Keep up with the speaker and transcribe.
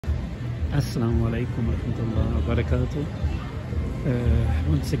Assalamu alaikum wa rahmatullahi wa barakatuh.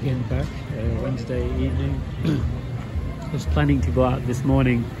 Once again back, Wednesday evening. I was planning to go out this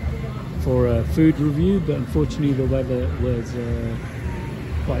morning for a food review, but unfortunately the weather was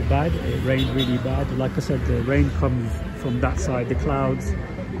quite bad. It rained really bad. Like I said, the rain comes from that side, the clouds,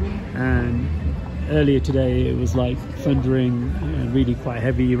 and earlier today it was like thundering and really quite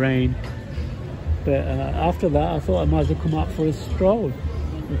heavy rain. But after that I thought I might as well come out for a stroll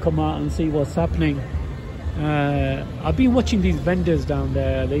and come out and see what's happening. I've been watching these vendors down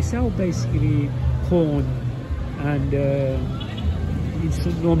there. They sell basically corn, and it's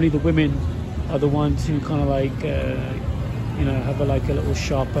normally the women are the ones who kind of like have a little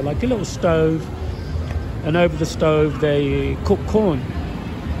shop, like a little stove, and over the stove they cook corn.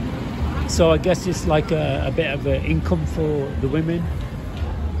 So I guess it's like a bit of an income for the women,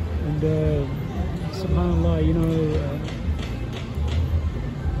 and subhanallah,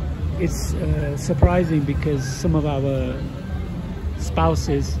 it's surprising because some of our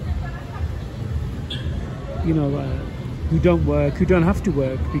spouses, who don't work, who don't have to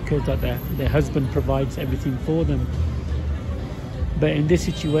work because their husband provides everything for them. But in this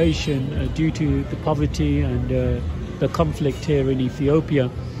situation, due to the poverty and the conflict here in Ethiopia,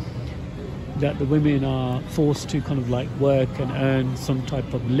 that the women are forced to kind of like work and earn some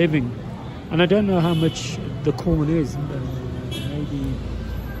type of living. And I don't know how much the corn is, maybe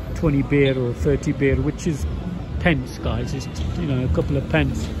 20 beer or 30 beer, which is pence, guys. It's a couple of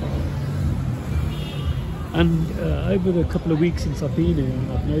pence. And over the couple of weeks since I've been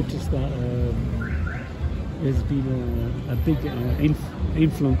here, I've noticed that there's been a big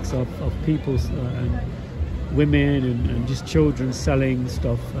influx of people and women and just children selling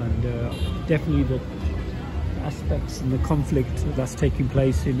stuff, and definitely the aspects and the conflict that's taking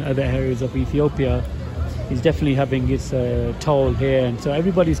place in other areas of Ethiopia is definitely having its toll here. And so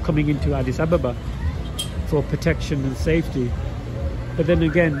everybody's coming into Addis Ababa for protection and safety. But then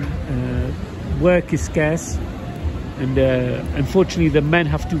again, work is scarce, and unfortunately the men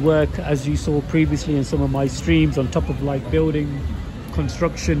have to work, as you saw previously in some of my streams, on top of like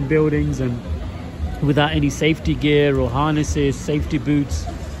construction buildings, and without any safety gear or harnesses, safety boots,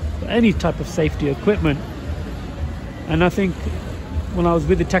 any type of safety equipment. And I think when I was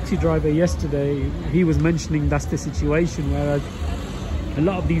with the taxi driver yesterday, he was mentioning that's the situation, where a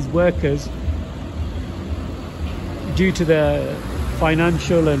lot of these workers, due to their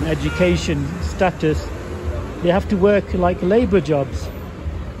financial and education status, they have to work like labor jobs,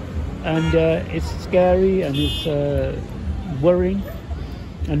 and it's scary and it's worrying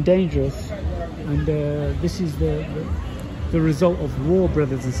and dangerous. And this is the result of war,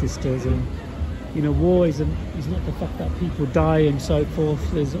 brothers and sisters. And war is not the fact that people die and so forth.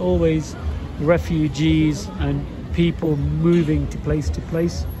 There's always refugees and people moving to place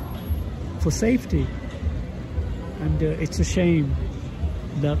for safety. And it's a shame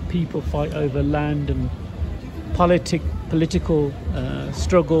that people fight over land and political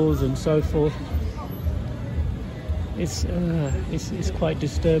struggles and so forth. It's quite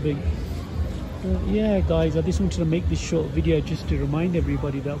disturbing. Yeah, guys, I just wanted to make this short video just to remind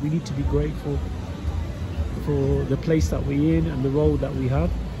everybody that we need to be grateful for the place that we're in and the role that we have,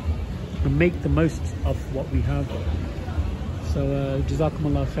 and make the most of what we have. So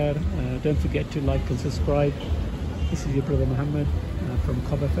Jazakumullah khair. Don't forget to like and subscribe. This is your brother Muhammad from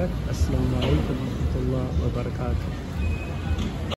Kabafet. Assalamu alaikum wa rahmatullahi wa barakatuh.